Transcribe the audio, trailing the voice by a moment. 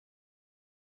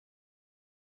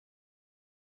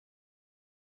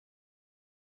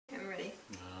ready?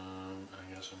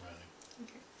 I guess I'm ready.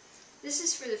 Okay. This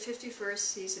is for the 51st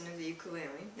season of the ukulele,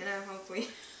 and I hope we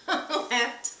don't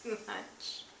laugh too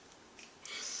much.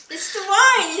 It's the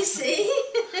wine, you see?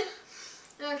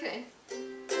 Okay.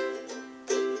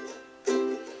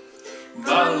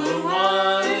 Bottle of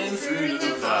wine, fruit of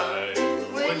the vine.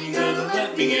 When you gonna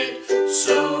let me get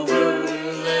sober?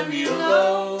 Let me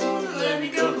alone, let me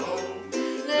go home.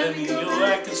 Let me go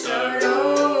back and start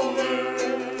over.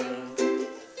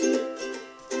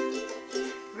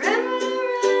 Rambling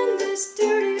around this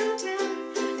dirty old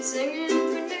town, singing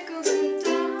for nickels and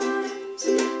dimes.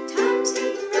 Time's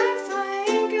getting rough, I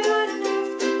ain't got enough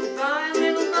to buy a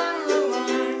little bottle of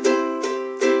wine.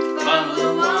 Bottle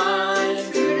of wine,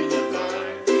 fruit of the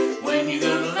vine. When you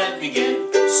gonna let me get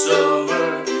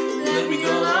sober? Let me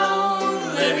go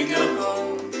alone, let me go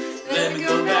home. Let me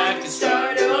go back and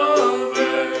start over.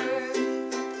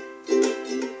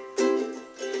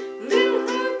 Little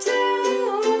hotel,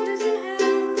 old as in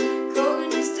hell, cold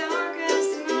and as dark as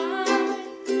the night.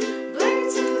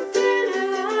 Blankets so thin, I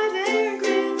lie there and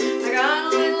grin. I got a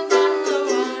little bottle of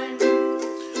wine.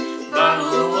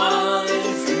 Bottle of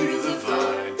wine, fruit of the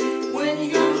vine. When you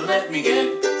gonna let me get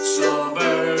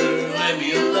sober? Let me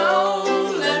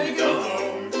alone, let me go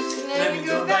home. Let me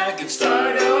go back and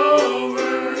start over.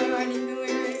 I need the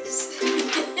lyrics.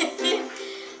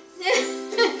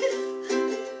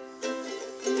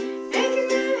 Aching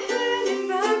my head and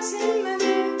bugs in my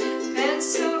hair, pants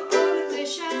so old that they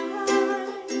shine.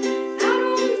 Out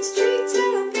on the streets,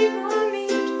 telling people I meet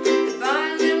to buy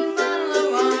a little bottle of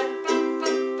wine.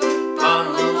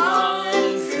 Bottle of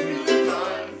wine, fruit of the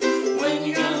vine. When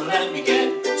you gonna let me get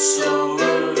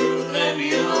sober? Let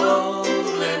me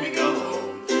alone, let me go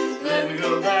home. Let me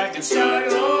go back and start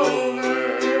over.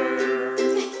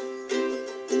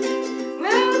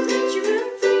 Well, the preacher will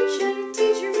preach and the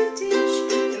teacher will teach.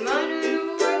 The miner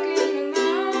will work in the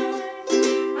mine.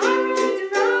 I rode the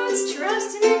rods,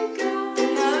 trusting in God,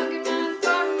 hugging my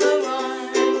bottle of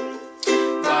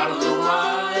wine. Bottle of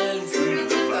wine, fruit of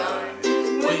the vine.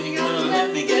 When you gonna let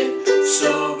me get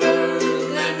sober?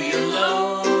 Let me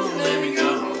alone, let me go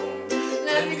home.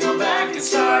 Let me go back and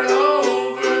start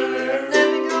over. Let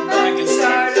me go back and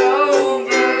start over.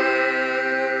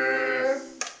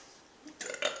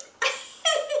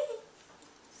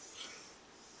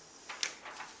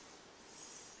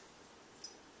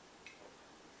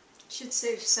 Should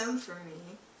save some for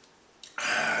me.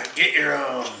 Get your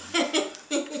own.